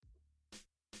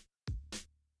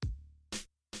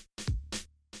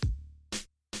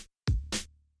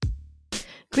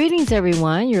Greetings,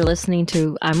 everyone. You're listening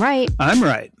to I'm Right. I'm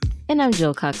Right. And I'm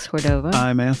Jill Cox Cordova.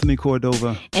 I'm Anthony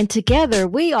Cordova. And together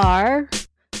we are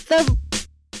the...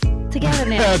 Together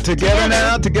now.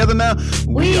 Together now.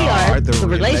 We are the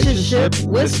Relationship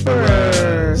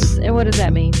Whisperers. And what does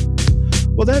that mean?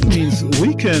 Well, that means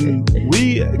we can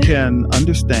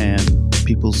understand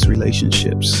people's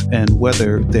relationships and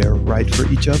whether they're right for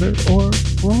each other or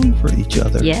wrong for each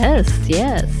other. Yes.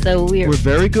 So we're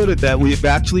very good at that. We've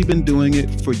actually been doing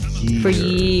it for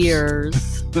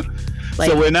years.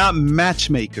 So we're not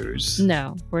matchmakers.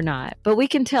 No, we're not. But we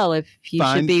can tell if you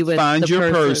should be with find the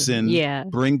your person. Yeah.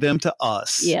 Bring them to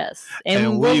us. Yes.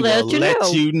 And we'll let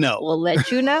you know. We'll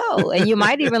let you know. And you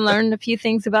might even learn a few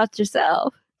things about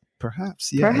yourself.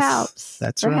 Perhaps, yes. Perhaps.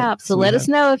 That's right. Right. So let us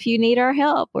know if you need our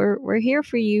help. We're here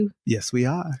for you. Yes, we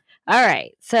are. All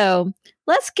right. So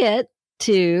let's get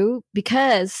to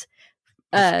because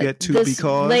I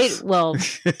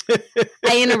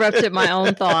interrupted my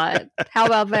own thought. How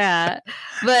about that?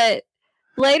 But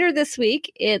later this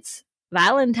week, it's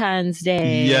Valentine's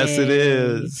Day. Yes, it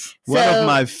is. One of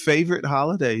my favorite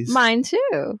holidays. Mine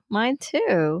too. I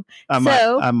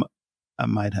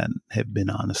might have been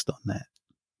honest on that.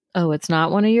 Oh, it's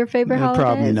not one of your favorite holidays?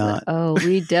 Probably not. Oh,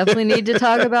 we definitely need to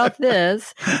talk about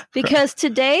this because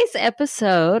today's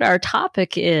episode, our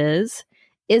topic is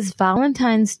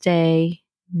Valentine's Day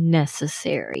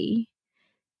necessary?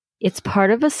 It's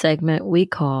part of a segment we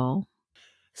call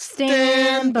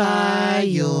Stand by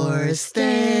Your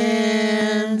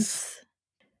Stance.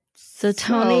 So,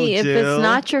 Tony, if it's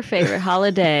not your favorite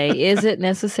holiday, is it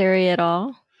necessary at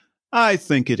all? I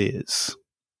think it is.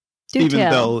 Even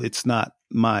though it's not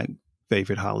my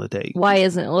favorite holiday. Why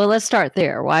isn't? Well, let's start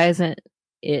there. Why isn't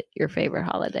it your favorite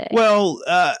holiday? Well,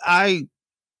 I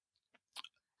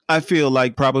feel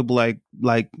like probably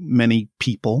like many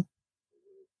people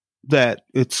that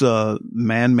it's a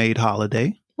man-made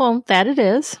holiday. Well, that it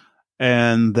is.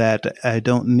 And that I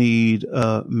don't need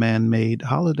a man-made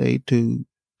holiday to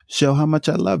show how much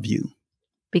I love you.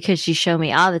 Because you show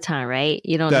me all the time, right?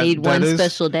 You don't need one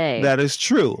special day. That is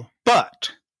true.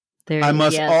 But I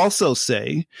must also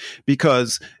say,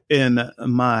 because in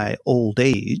my old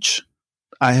age,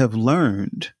 I have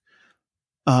learned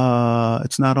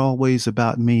it's not always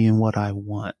about me and what I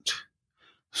want.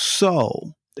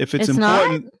 So if it's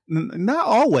important, not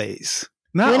always.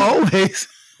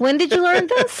 When did you learn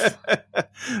this?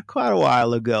 Quite a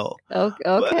while ago.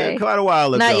 Okay. Quite a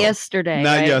while ago. Not yesterday.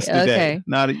 Not right? yesterday. Okay.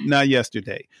 Not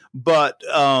yesterday. But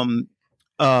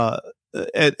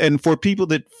and for people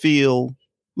that feel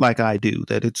like I do,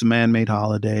 that it's a man-made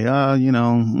holiday,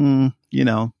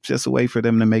 just a way for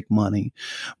them to make money.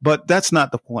 But that's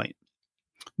not the point.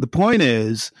 The point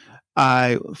is,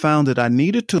 I found that I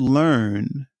needed to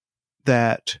learn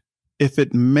that if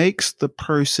it makes the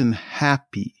person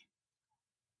happy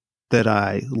that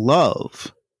I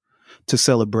love to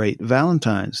celebrate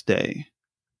Valentine's Day,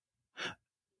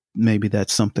 maybe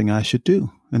that's something I should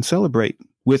do and celebrate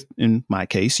with, in my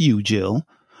case, you, Jill.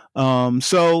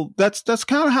 So that's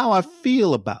kind of how I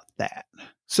feel about that.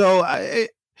 So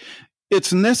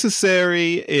it's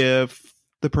necessary if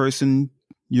the person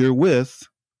you're with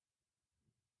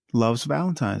loves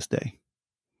Valentine's Day.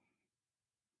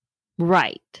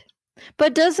 Right.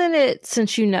 But doesn't it,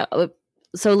 since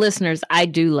so listeners, I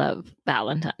do love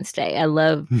Valentine's Day. I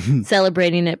love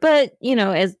celebrating it. But,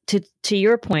 as to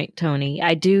your point, Tony,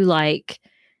 I do like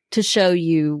to show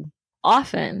you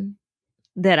often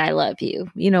that I love you,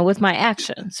 with my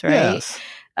actions, right?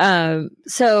 Yes.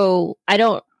 So I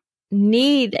don't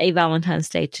need a Valentine's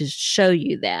Day to show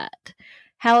you that.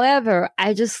 However,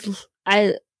 I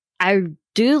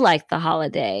do like the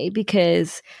holiday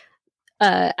because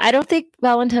I don't think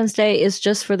Valentine's Day is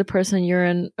just for the person you're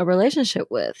in a relationship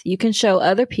with. You can show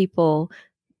other people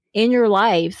in your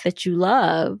life that you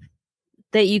love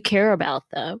that you care about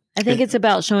them. I think it's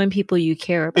about showing people you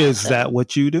care about them. Is that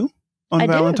what you do on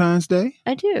Valentine's Day?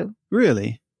 I do.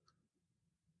 Really?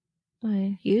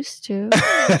 I used to.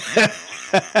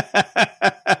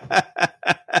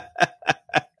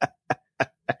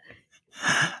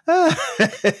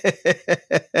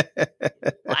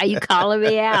 Why are you calling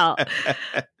me out?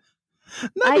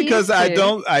 Not because I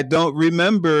don't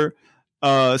remember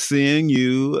seeing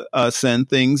you send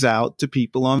things out to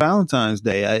people on Valentine's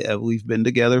Day. We've been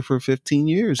together for 15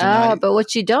 years. But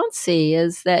what you don't see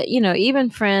is that, even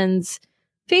friends,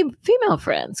 female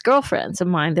friends, girlfriends of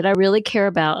mine that I really care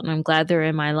about and I'm glad they're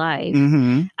in my life.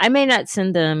 Mm-hmm. I may not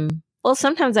send them. Well,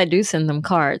 sometimes I do send them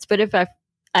cards, but if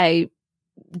I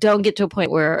don't get to a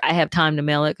point where I have time to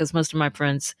mail it because most of my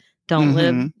friends don't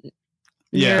live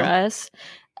near us.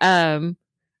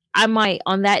 I might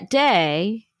on that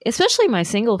day especially my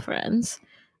single friends,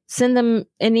 send them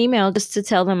an email just to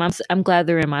tell them I'm glad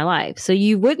they're in my life. So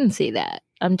you wouldn't see that.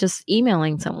 I'm just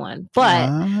emailing someone.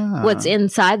 But what's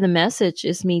inside the message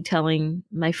is me telling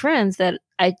my friends that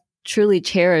I truly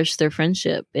cherish their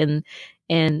friendship and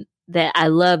that I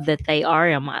love that they are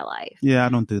in my life. Yeah, I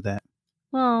don't do that.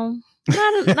 Well,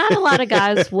 not a lot of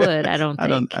guys would, I don't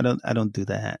think. I don't do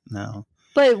that. No.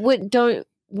 But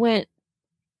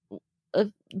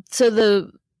so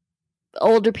the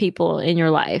older people in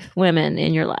your life, women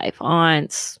in your life,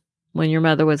 aunts, when your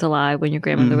mother was alive, when your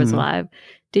grandmother was alive,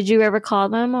 did you ever call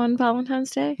them on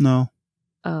Valentine's Day? No.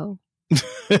 Oh.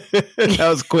 That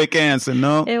was a quick answer.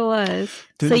 No. It was.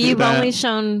 So you've only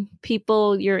shown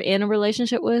people you're in a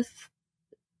relationship with?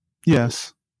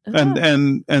 Yes. Oh.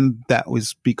 And that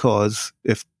was because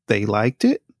if they liked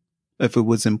it, if it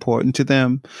was important to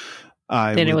them,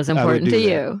 then it was important to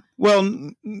you.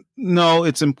 Well, no,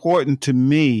 it's important to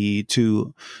me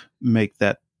to make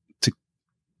that, to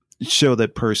show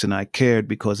that person I cared,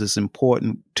 because it's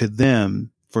important to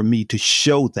them for me to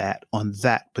show that on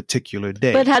that particular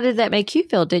day. But how did that make you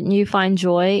feel? Didn't you find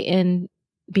joy in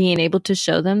being able to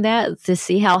show them that, to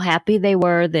see how happy they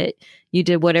were that you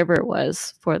did whatever it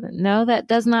was for them? No, that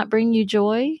does not bring you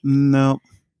joy? No.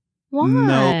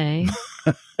 Why?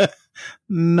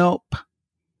 Nope.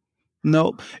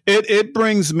 Nope. It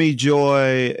brings me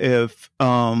joy if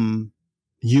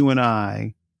you and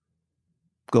I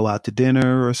go out to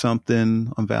dinner or something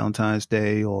on Valentine's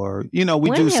Day, or we do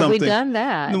something. When have we done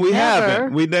that? We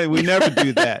haven't. We never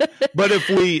do that. But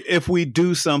if we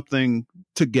do something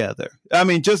together, I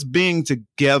mean, just being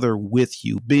together with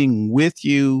you, being with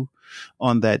you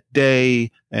on that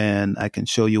day, and I can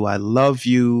show you I love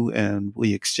you, and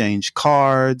we exchange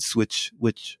cards, which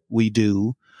we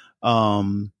do.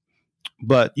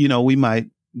 But we might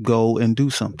go and do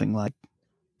something like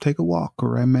take a walk, a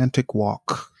romantic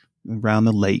walk around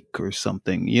the lake or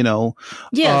something, Yes,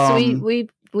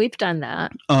 we've done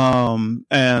that.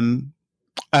 And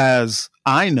as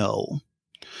I know,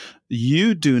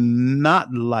 you do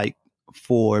not like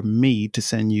for me to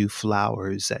send you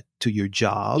flowers to your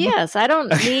job. Yes, I don't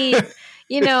need,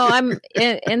 I'm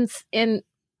in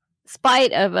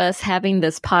spite of us having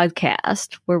this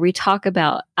podcast where we talk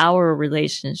about our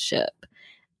relationship.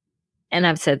 And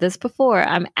I've said this before,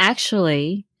 I'm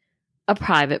actually a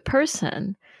private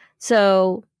person.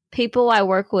 So people I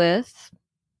work with,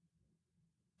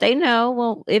 they know,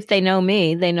 well, if they know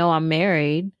me, they know I'm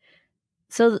married.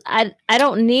 So I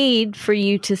don't need for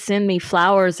you to send me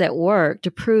flowers at work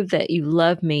to prove that you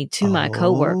love me to my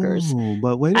coworkers.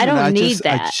 But wait a minute, I don't need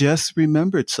that. I just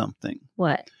remembered something.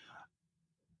 What?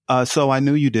 So I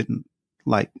knew you didn't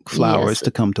like flowers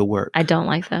to come to work. I don't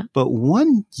like that. But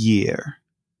one year,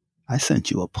 I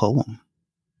sent you a poem.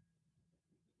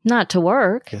 Not to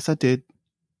work. Yes, I did.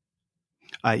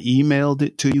 I emailed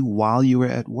it to you while you were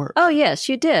at work. Oh, yes,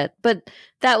 you did. But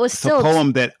that was still a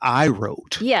poem that I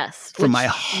wrote. Yes. From my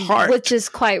heart. Which is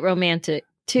quite romantic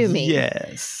to me.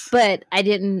 Yes. But I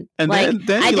didn't and then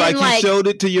you showed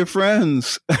it to your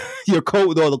friends, or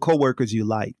the coworkers you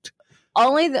liked.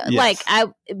 Only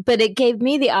but it gave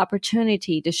me the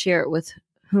opportunity to share it with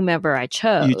whomever I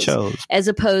chose. You chose. As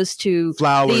opposed to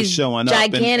flowers showing up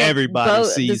and everybody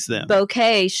sees them.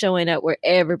 Bouquet showing up where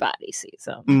everybody sees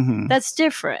them. Mm-hmm. That's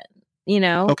different,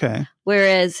 Okay.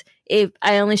 Whereas if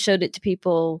I only showed it to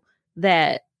people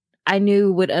that I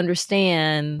knew would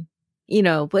understand,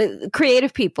 but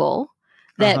creative people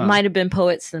that might have been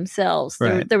poets themselves.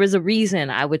 Right. There was a reason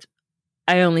I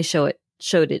only showed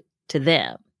it to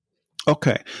them.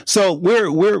 Okay. So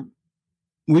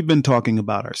we've been talking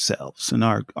about ourselves and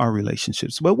our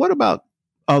relationships, but what about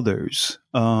others?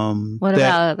 What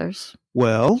about others?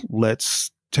 Well,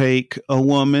 let's take a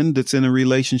woman that's in a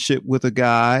relationship with a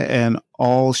guy and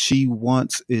all she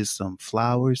wants is some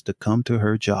flowers to come to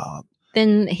her job.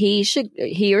 Then he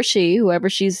or she, whoever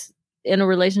she's in a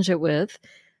relationship with,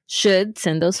 should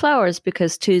send those flowers,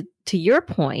 because to your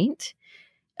point,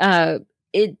 to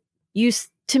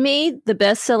me, the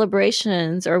best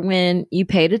celebrations are when you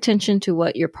paid attention to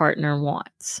what your partner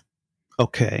wants.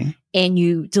 Okay. And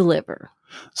you deliver.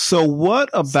 So what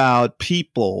about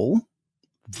people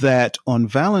that on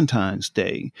Valentine's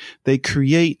Day, they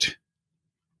hype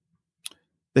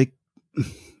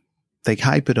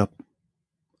it up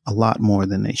a lot more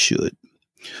than they should?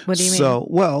 What do you mean? So,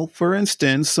 well, for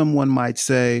instance, someone might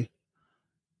say,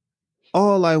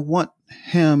 all I want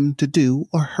him to do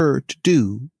or her to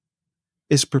do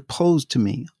is propose to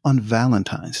me on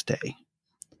Valentine's Day.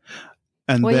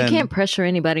 And you can't pressure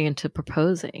anybody into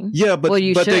proposing. Yeah, but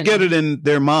they get it in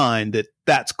their mind that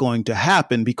that's going to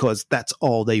happen because that's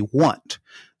all they want.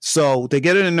 So they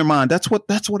get it in their mind. That's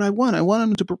what I want. I want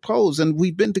him to propose. And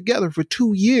we've been together for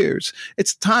 2 years.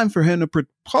 It's time for him to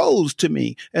propose to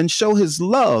me and show his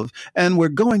love. And we're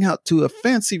going out to a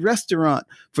fancy restaurant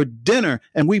for dinner.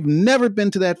 And we've never been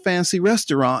to that fancy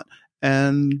restaurant.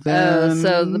 And then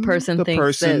so the person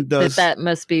thinks that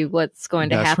must be what's going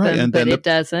to happen, right. But it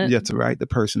doesn't. That's right. The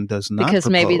person does not because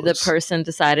propose. Maybe the person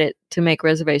decided to make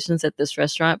reservations at this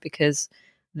restaurant because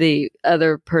the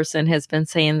other person has been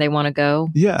saying they want to go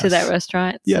to that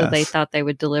restaurant. Yes. So they thought they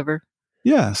would deliver.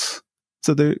 Yes.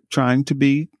 So they're trying to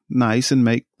be nice and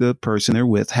make the person they're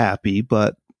with happy,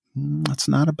 but it's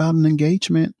not about an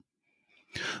engagement.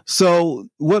 So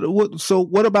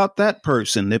what about that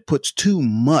person that puts too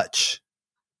much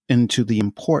into the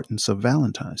importance of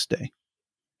Valentine's Day?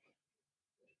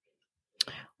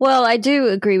 Well, I do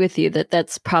agree with you that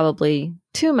that's probably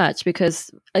too much because,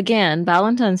 again,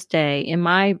 Valentine's Day, in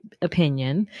my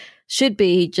opinion, should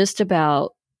be just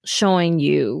about showing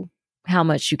you how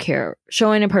much you care,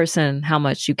 showing a person how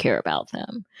much you care about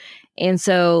them. And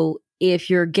so if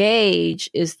your gauge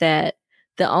is that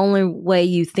the only way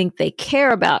you think they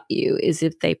care about you is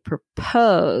if they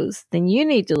propose, then you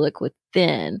need to look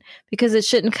within because it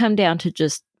shouldn't come down to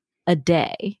just a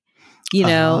day. You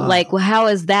know, like, well, how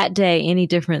is that day any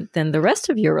different than the rest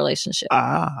of your relationship?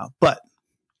 But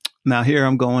now here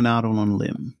I'm going out on a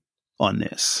limb on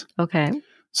this. Okay.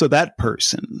 So that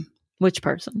person. Which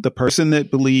person? The person that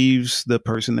believes the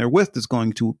person they're with is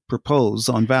going to propose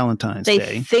on Valentine's Day.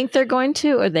 They think they're going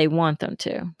to or they want them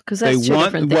to? Because that's two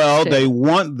different things. Well, they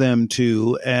want them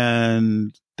to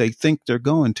and they think they're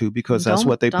going to because that's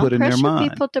what they put in their mind. Don't pressure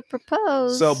people to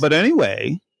propose. So, but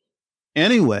anyway,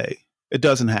 it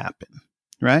doesn't happen,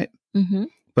 right? Mm-hmm.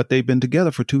 But they've been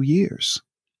together for 2 years.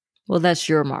 Well, that's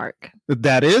your mark.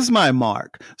 That is my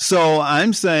mark. So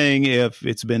I'm saying if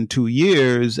it's been 2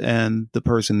 years and the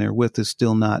person they're with is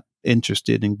still not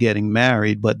interested in getting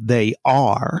married, but they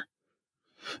are,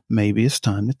 maybe it's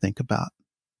time to think about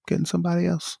getting somebody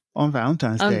else on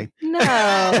Valentine's Day.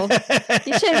 No,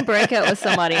 you shouldn't break up with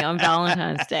somebody on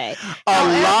Valentine's Day.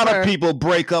 A lot of people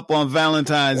break up on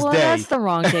Valentine's Day. That's the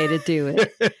wrong day to do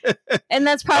it. And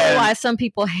that's probably why some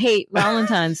people hate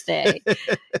Valentine's Day.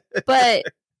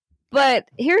 But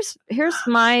here's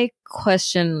my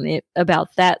question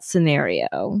about that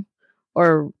scenario,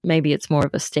 or maybe it's more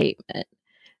of a statement.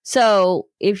 So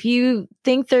if you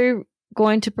think they're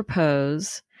going to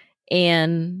propose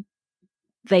and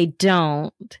they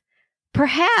don't,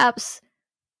 perhaps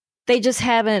they just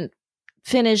haven't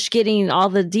finished getting all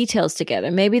the details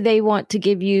together. Maybe they want to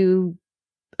give you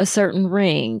a certain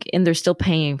ring and they're still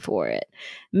paying for it.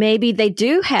 Maybe they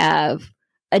do have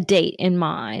a date in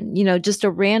mind, just a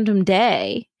random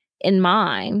day in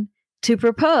mind to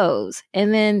propose.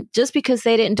 And then just because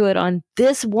they didn't do it on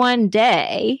this one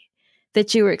day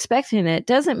that you were expecting it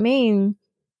doesn't mean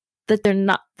that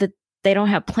they don't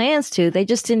have plans to. They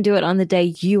just didn't do it on the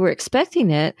day you were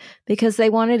expecting it because they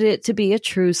wanted it to be a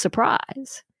true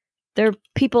surprise. There are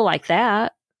people like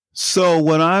that. So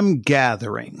what I'm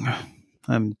gathering,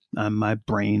 my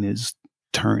brain is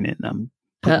turning. I'm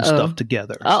putting stuff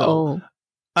together. So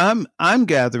I'm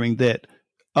gathering that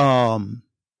I'm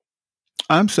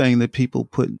saying that people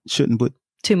shouldn't put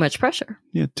too much pressure.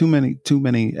 Yeah, too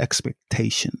many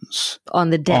expectations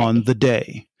on the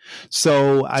day.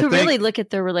 So I think really look at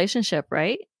their relationship,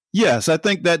 right? Yes, I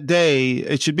think that day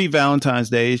it should be Valentine's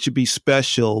Day. It should be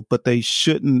special, but they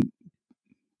shouldn't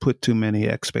put too many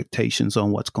expectations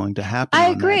on what's going to happen. I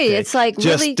agree. It's like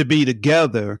just really... to be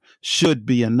together should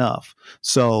be enough.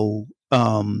 So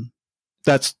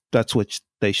that's what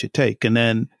they should take. And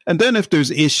then if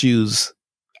there's issues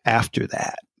after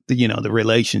that, the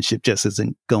relationship just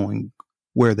isn't going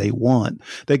where they want,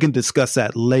 they can discuss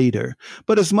that later.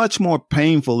 But it's much more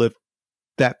painful if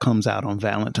that comes out on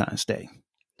Valentine's Day.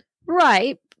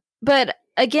 Right. But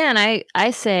again, I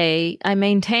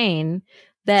maintain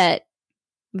that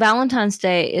Valentine's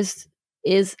Day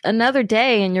is another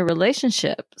day in your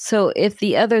relationship. So if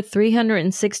the other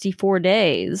 364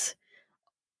 days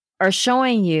are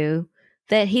showing you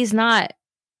that he's not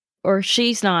or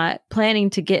she's not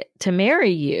planning to get to marry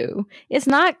you,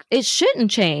 it shouldn't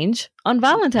change on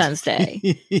Valentine's Day.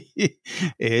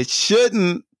 It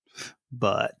shouldn't,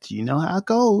 but you know how it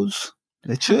goes.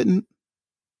 It shouldn't.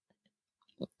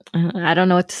 I don't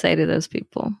know what to say to those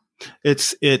people.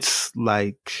 It's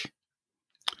like,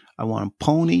 I want a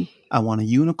pony. I want a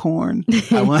unicorn.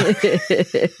 It's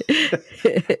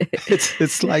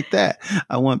like that.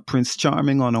 I want Prince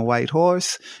Charming on a white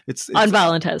horse. It's on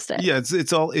Valentine's Day. Yeah,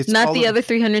 it's not all the other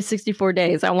 364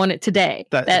 days. I want it today.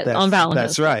 On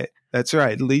Valentine's Day. That's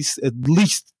right. At least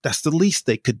that's the least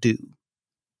they could do.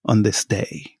 on this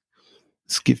day.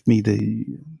 Let's give me the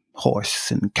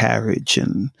horse and carriage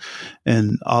and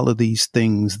all of these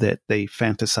things that they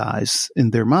fantasize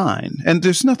in their mind. And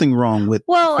there's nothing wrong with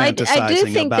fantasizing I do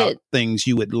think about that, things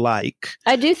you would like.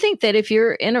 I do think that if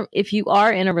you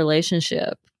are in a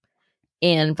relationship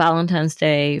and Valentine's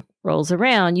Day rolls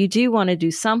around, you do want to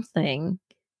do something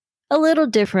a little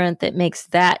different that makes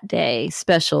that day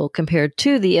special compared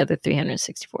to the other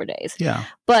 364 days. Yeah.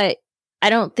 But I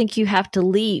don't think you have to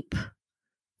leap,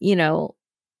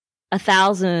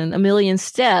 1,000, a million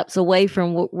steps away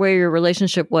from where your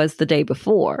relationship was the day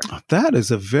before. That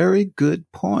is a very good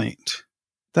point.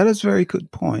 That is a very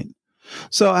good point.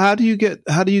 So how do you get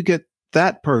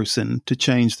that person to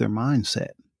change their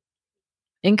mindset?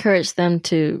 Encourage them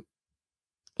to,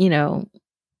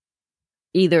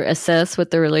 either assess what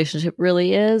the relationship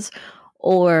really is,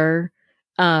 or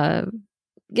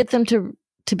get them to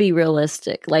be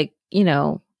realistic. Like,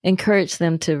 encourage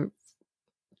them to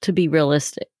be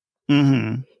realistic.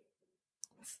 Mm-hmm.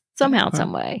 Somehow,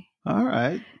 some way. All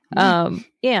right.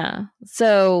 Yeah.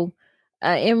 So,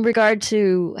 in regard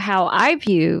to how I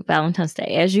view Valentine's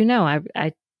Day, as you know,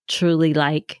 I truly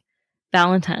like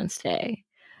Valentine's Day,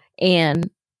 and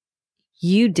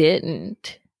you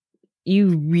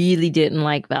really didn't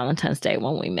like Valentine's Day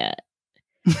when we met.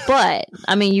 But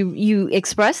I mean, you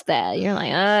expressed that. You're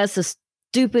like, it's the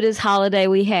stupidest holiday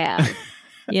we have.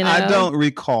 I don't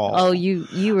recall. Oh,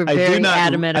 you were very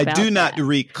adamant about that. I do not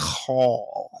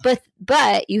recall.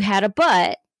 But you had a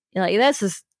but. You're like, that's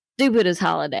the stupidest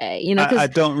holiday. I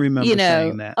don't remember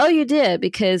saying that. Oh, you did,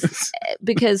 because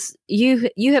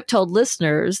you have told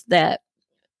listeners that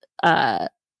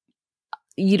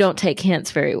you don't take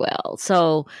hints very well.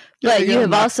 So, but you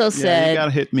have also said, you got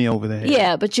to hit me over the head.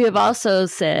 Yeah, but you have also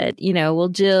said, well,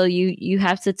 Jill, you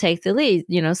have to take the lead.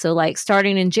 So like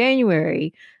starting in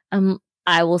January,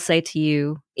 I will say to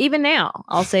you, even now,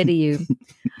 I'll say to you,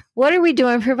 what are we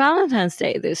doing for Valentine's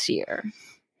Day this year?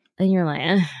 And you're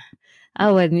like,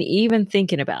 I wasn't even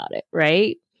thinking about it,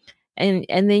 right? And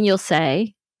then you'll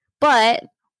say, but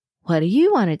what do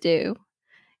you want to do?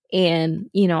 And,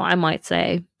 I might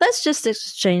say, let's just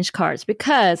exchange cards,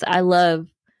 because you love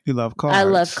cards. I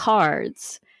love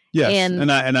cards. Yes,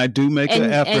 and I do make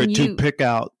an effort to pick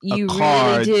out a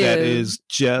card really that is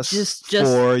just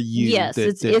for you. Yes,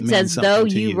 it's as though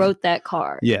you wrote that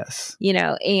card. Yes.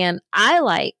 And I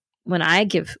like, when I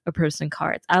give a person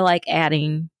cards, I like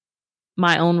adding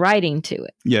my own writing to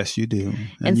it. Yes, you do.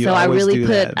 And so I really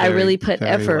put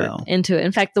effort into it.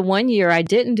 In fact, the one year I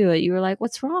didn't do it, you were like,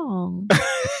 what's wrong?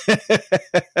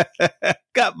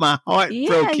 Got my heart broken.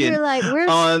 Yeah, you're like,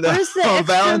 where's the on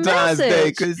Valentine's message? Day,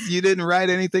 because you didn't write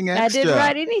anything extra. I didn't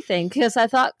write anything because I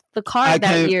thought the card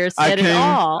that year said it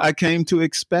all. I came to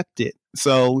expect it.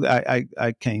 So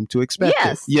I came to expect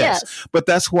it. Yes. But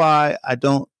that's why I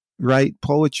don't write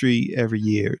poetry every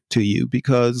year to you,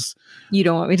 because you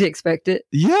don't want me to expect it.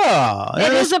 Yeah,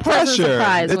 it is a pleasant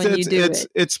surprise when you do it.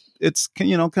 It's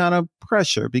kind of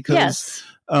pressure, because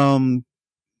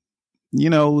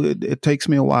it takes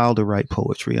me a while to write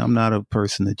poetry. I'm not a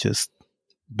person that just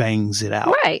bangs it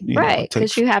out. Right.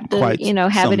 Because you have to,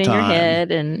 have it in your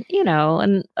head, and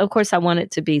and of course I want it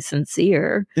to be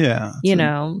sincere. Yeah.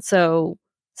 So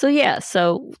yeah.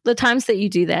 So the times that you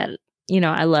do that,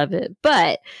 I love it.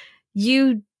 But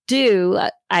you do,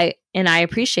 I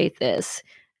appreciate this.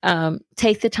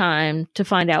 Take the time to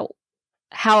find out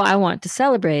how I want to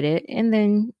celebrate it, and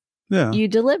then you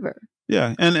deliver.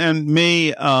 Yeah. And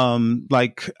me,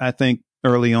 like I think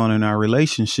early on in our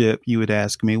relationship, you would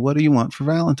ask me, what do you want for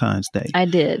Valentine's Day? I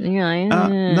did. And you're like,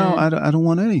 no, I don't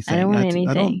want anything. I don't want anything.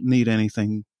 I don't need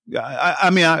anything. I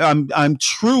mean, I'm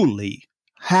truly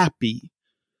happy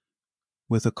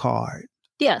with a card.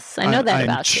 Yes, I know that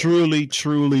about you.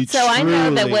 Truly. So I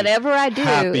know that whatever I do,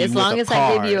 as long as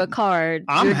I give you a card,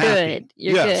 you're good.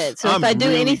 You're good. So if I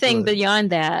do anything beyond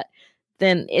that,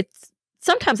 then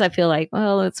sometimes I feel like,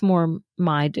 well, it's more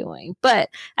my doing.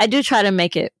 But I do try to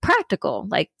make it practical,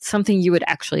 like something you would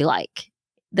actually like,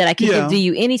 that I can give to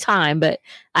you anytime, but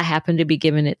I happen to be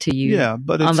giving it to you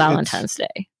on Valentine's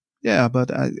Day. Yeah,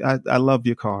 but I love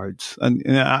your cards. And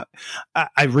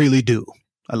I really do.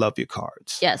 I love your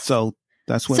cards. Yes. So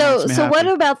that's what So makes me happy. What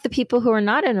about the people who are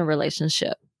not in a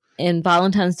relationship, and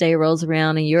Valentine's Day rolls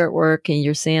around and you're at work and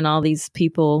you're seeing all these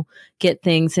people get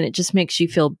things, and it just makes you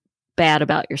feel bad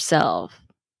about yourself?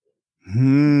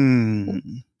 Now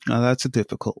that's a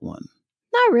difficult one.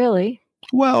 Not really.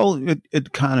 Well,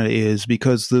 it kind of is,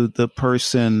 because the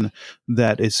person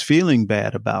that is feeling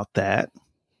bad about that,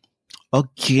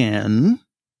 again,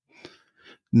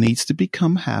 needs to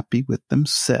become happy with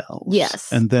themselves.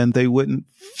 Yes. And then they wouldn't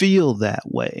feel that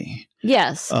way.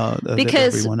 Yes. That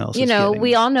Because, everyone else you is know, getting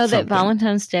we all know that something.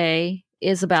 Valentine's Day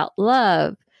is about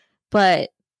love, but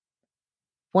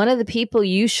one of the people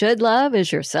you should love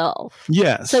is yourself.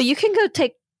 Yes. So you can go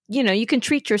take, you know, you can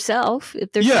treat yourself.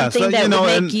 If there's Yes, something that you know, would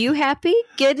make and- you happy,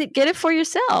 get it for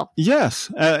yourself.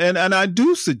 Yes, and I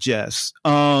do suggest,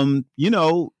 you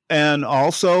know, and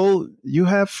also you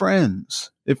have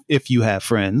friends. If you have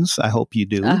friends, I hope you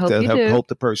do. I hope you do. Hope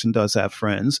the person does have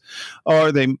friends,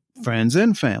 or they friends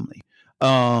and family.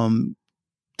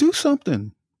 Do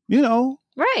something, you know.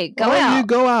 Right. Go Or out. you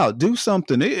go out, do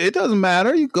something. It doesn't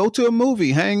matter. You go to a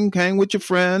movie, hang with your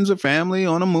friends or family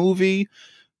on a movie.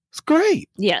 It's great.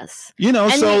 Yes. You know,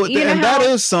 And so you know and how- that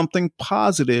is something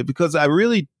positive, because I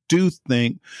really do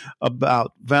think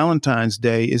about Valentine's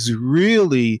Day is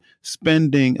really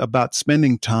spending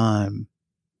time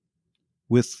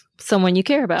with someone you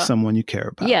care about. someone you care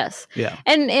about. Yes. Yeah.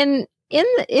 And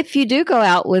if you do go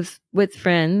out with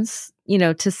friends, you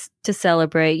know, to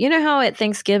celebrate, you know how at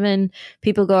Thanksgiving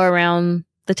people go around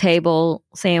the table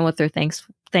saying what they're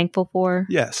thankful for?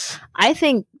 Yes. I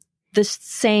think the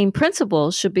same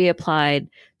principle should be applied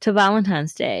to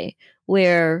Valentine's Day,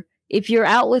 where if you're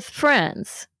out with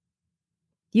friends,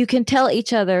 you can tell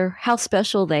each other how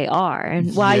special they are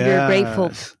and why you're grateful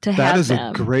Yes. to have That is them.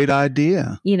 a great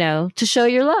idea. You know, to show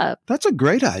your love. That's a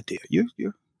great idea.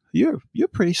 You're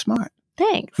pretty smart.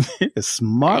 Thanks. You're a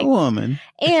smart Thanks. woman.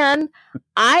 And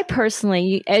I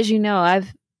personally, as you know,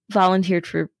 I've volunteered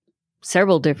for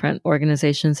several different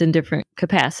organizations in different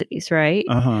capacities, right?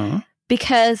 Uh-huh.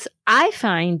 Because I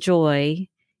find joy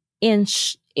in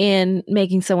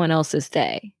making someone else's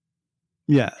day.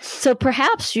 Yes. So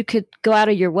perhaps you could go out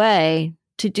of your way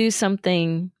to do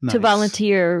something, to Nice.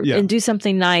 volunteer Yeah. and do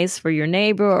something nice for your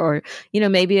neighbor, or, you know,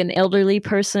 maybe an elderly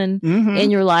person Mhm.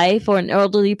 in your life, or an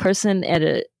elderly person at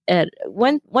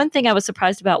one thing I was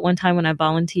surprised about one time when I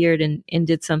volunteered and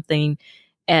did something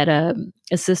at a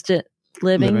assisted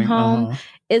living home, uh-huh.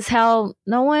 is how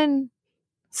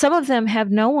some of them have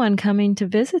no one coming to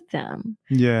visit them.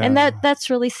 Yeah. And that's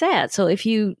really sad. So if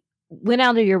you went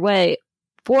out of your way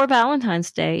for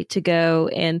Valentine's Day to go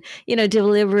and, you know,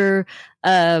 deliver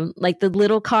like the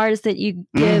little cards that you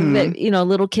give, Mhm. that, you know,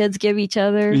 little kids give each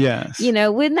other. Yes. You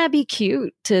know, wouldn't that be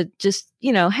cute to just,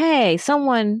 you know, hey,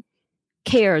 someone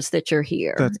cares that you're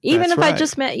here. Even that's if I right.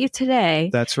 just met you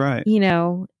today, That's right. you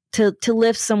know, to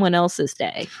lift someone else's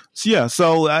day.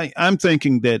 So I'm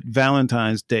thinking that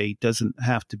Valentine's Day doesn't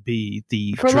have to be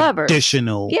the For lovers.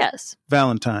 traditional Yes.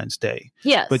 Valentine's Day,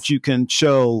 Yes. but you can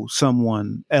show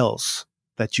someone else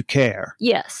that you care.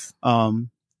 Yes.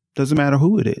 Doesn't matter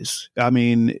who it is. I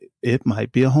mean, it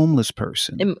might be a homeless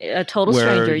person. A total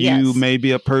where stranger, you yes. may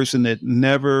be a person that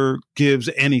never gives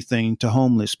anything to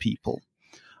homeless people.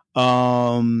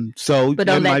 So But it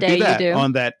on that might day be that. you do.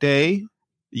 On that day,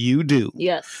 you do.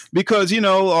 Yes. Because, you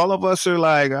know, all of us are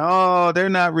like, oh, they're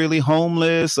not really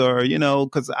homeless, or, you know,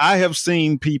 because I have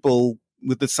seen people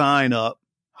with the sign up,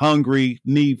 hungry,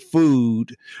 need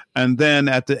food. And then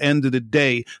at the end of the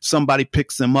day, somebody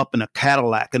picks them up in a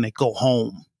Cadillac and they go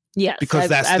home. Yes. Because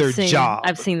that's their job.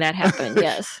 I've seen that happen.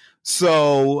 Yes.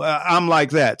 So I'm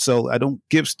like that. So I don't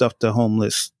give stuff to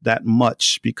homeless that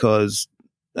much, because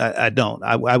I don't.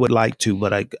 I would like to,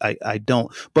 but I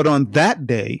don't. But on that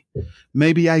day,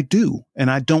 maybe I do. And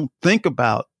I don't think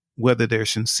about whether they're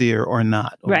sincere or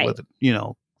not. Or right. Whether, you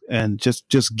know, and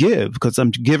just give, because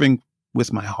I'm giving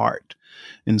with my heart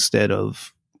instead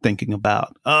of thinking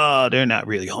about, oh, they're not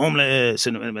really homeless.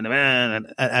 And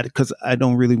because I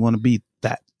don't really want to be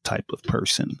that type of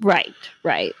person. Right.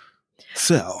 Right.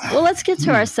 So, well, let's get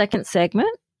to our second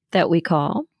segment that we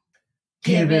call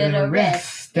Give it a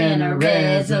rest and a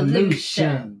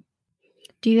resolution.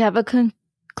 Do you have a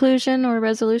conclusion or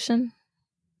resolution?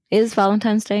 Is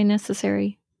Valentine's Day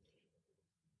necessary?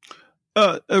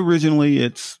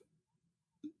 Originally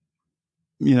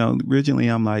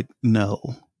I'm like,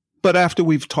 no. But after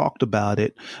we've talked about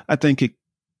it, I think it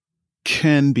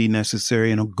can be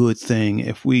necessary and a good thing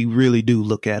if we really do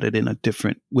look at it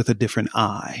with a different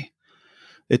eye.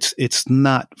 It's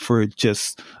not for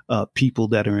just people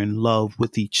that are in love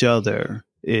with each other.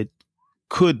 It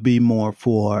could be more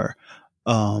for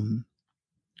to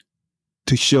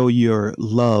show your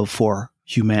love for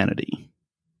humanity.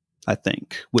 I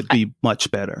think would be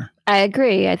much better. I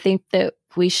agree. I think that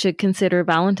we should consider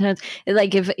Valentine's.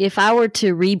 Like if I were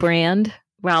to rebrand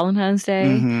Valentine's Day,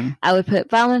 Mm-hmm. I would put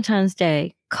Valentine's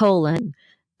Day :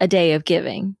 a day of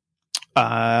giving.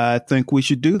 I think we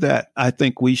should do that. I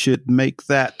think we should make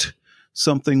that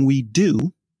something we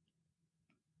do.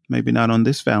 Maybe not on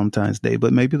this Valentine's Day,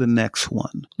 but maybe the next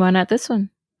one. Why not this one?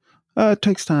 It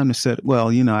takes time to set. Well,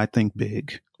 you know, I think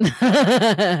big.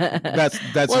 That's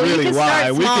Well, you really can why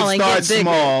start we small can and start get bigger.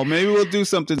 small. Maybe we'll do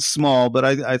something small, but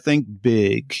I think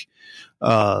big,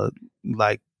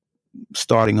 like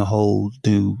starting a whole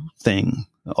new thing,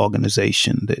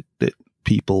 organization that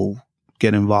people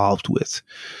get involved with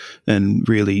and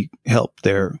really help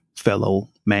their fellow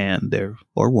man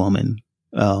or woman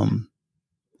on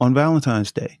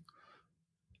Valentine's Day.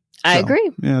 I So, agree.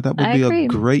 Yeah, that would I be agree. a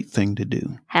great thing to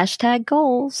do. Hashtag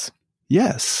goals.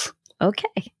 Yes.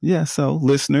 Okay. Yeah. So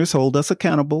listeners, hold us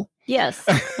accountable. Yes.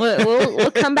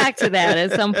 We'll come back to that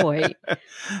at some point.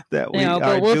 That we You know,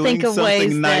 but are we'll doing think of ways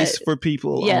something nice that- for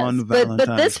people Yes. on Valentine's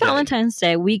But this Day. Valentine's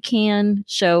Day, we can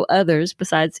show others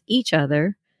besides each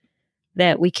other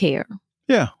that we care.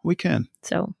 Yeah, we can.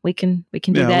 So we can do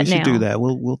Yeah, that we should now. do that.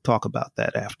 We'll talk about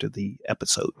that after the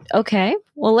episode. Okay.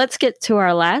 Well, let's get to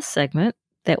our last segment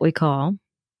that we call.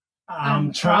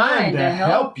 I'm trying to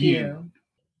help you.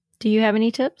 Do you have any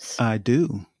tips? I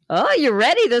do. Oh, you're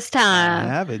ready this I time.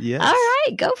 have it. Yes. All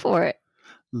right, go for it.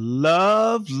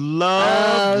 Love,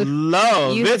 love, Oh,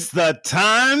 love. you- It's the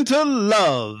time to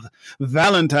love.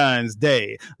 Valentine's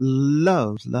Day.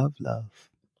 Love, love, love.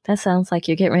 That sounds like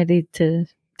you're getting ready to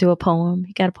do a poem.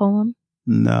 You got a poem?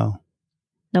 No.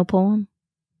 No poem?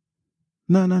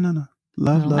 No.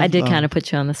 Love, No, love, I did love. kind of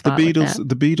put you on the The spot. with Beatles. that.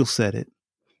 The Beatles said it.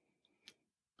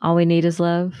 All we need is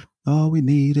love. All we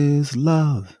need is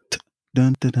love.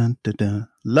 Dun, dun, dun, dun, dun.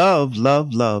 Love,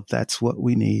 love, love. That's what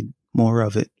we need. More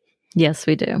of it. Yes,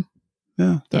 we do.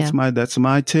 Yeah, that's Yeah.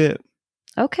 my tip.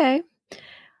 Okay.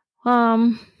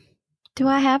 Do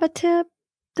I have a tip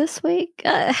this week?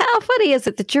 How funny is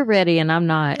it that you're ready and I'm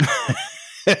not?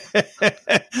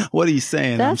 What are you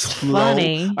saying? That's I'm slow?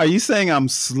 funny. Are you saying I'm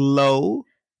slow?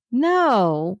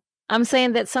 No, I'm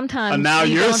saying that sometimes. Now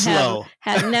you you're don't slow.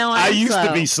 Now I I'm used slow.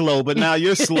 to be slow, but now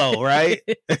you're slow, right?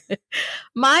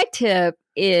 My tip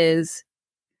is,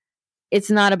 it's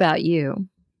not about you.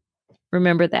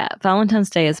 Remember that Valentine's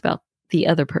Day is about the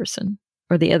other person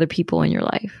or the other people in your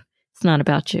life. It's not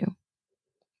about you.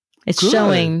 It's Good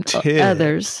showing tip.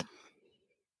 others.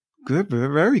 Good,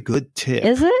 very good tip.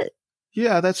 Is it?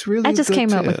 Yeah, that's really. I just good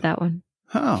came up tip. with that one.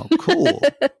 Oh, cool.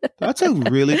 That's a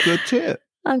really good tip.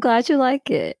 I'm glad you like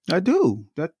it. I do.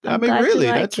 I I'm mean, glad you really,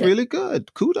 like that's it. really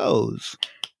good. Kudos.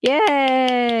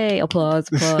 Yay! Applause,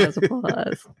 applause,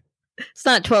 applause. It's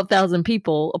not 12,000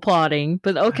 people applauding,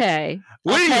 but okay.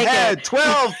 We I'll take had it.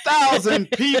 12,000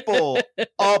 people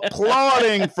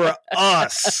applauding for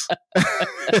us.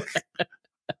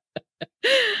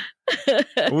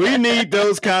 We need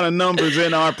those kind of numbers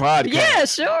in our podcast. Yeah,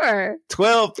 sure.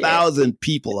 12,000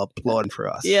 people applauding for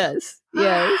us. Yes,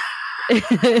 yes.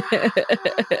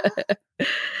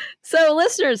 So,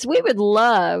 listeners, we would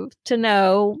love to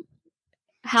know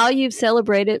how you've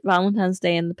celebrated Valentine's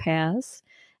Day in the past.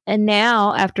 And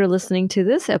now, after listening to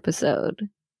this episode,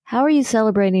 how are you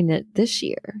celebrating it this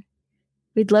year?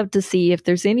 We'd love to see if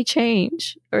there's any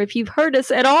change or if you've heard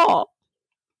us at all.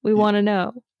 We want to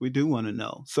know. We do want to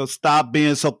know. So stop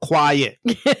being so quiet,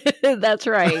 That's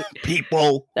right.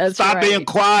 people. That's stop right. being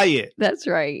quiet. That's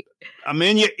right. I'm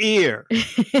in your ear.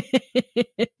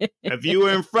 If you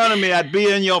were in front of me, I'd be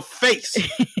in your face.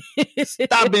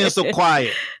 Stop being so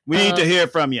quiet. We need to hear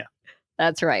from you.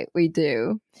 That's right. We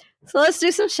do. So let's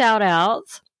do some shout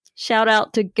outs. Shout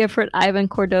out to Gifford Ivan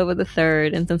Cordova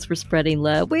III. And since we're spreading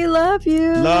love, we love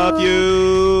you. Love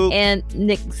you. And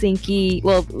Nick Zinke.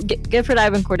 Well, Gifford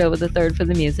Ivan Cordova III for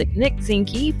the music. Nick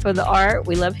Zinke for the art.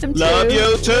 We love him too. Love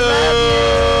you too.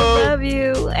 Love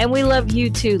you. And we love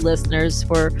you too, listeners,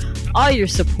 for all your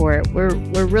support. We're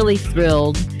really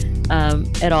thrilled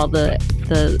at all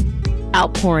the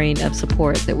outpouring of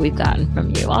support that we've gotten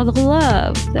from you, all the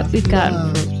love that we've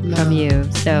gotten from you.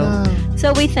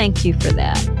 So we thank you for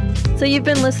that. So you've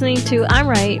been listening to I'm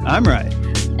Right. I'm right.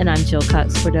 And I'm Jill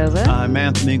Cox Cordova. I'm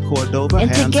Anthony Cordova, And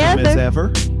handsome together- as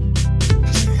ever.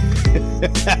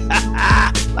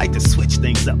 Like to switch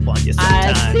things up on you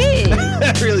sometimes. I see.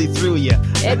 That really threw you.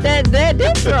 That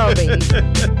did throw me.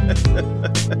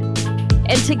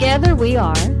 And together we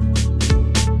are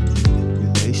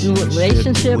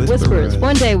Relationship Whisperers.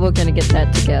 One day we're going to get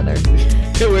that together.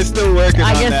 We're still working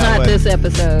I on guess that. not this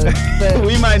episode. But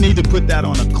We might need to put that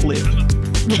on a clip.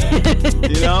 You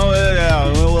know?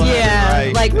 Yeah, we'll have yeah, it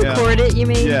right. like record it, you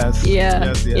mean? Yes. Yeah.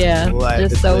 Yes, yes. Yeah. We'll have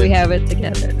Just it so we there. have it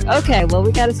together. Okay, well,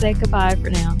 we got to say goodbye for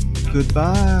now.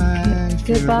 Goodbye.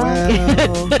 Goodbye.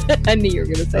 Farewell. I knew you were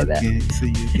going to say that. Okay,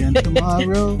 see you again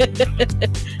tomorrow.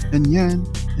 And yen,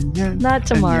 and yen. Not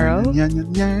tomorrow. And yen, and yen,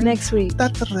 and yen. Next week. Da,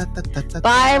 da, da, da, da, da,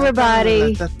 Bye,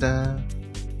 everybody. da, da, da, da.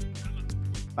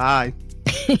 Bye.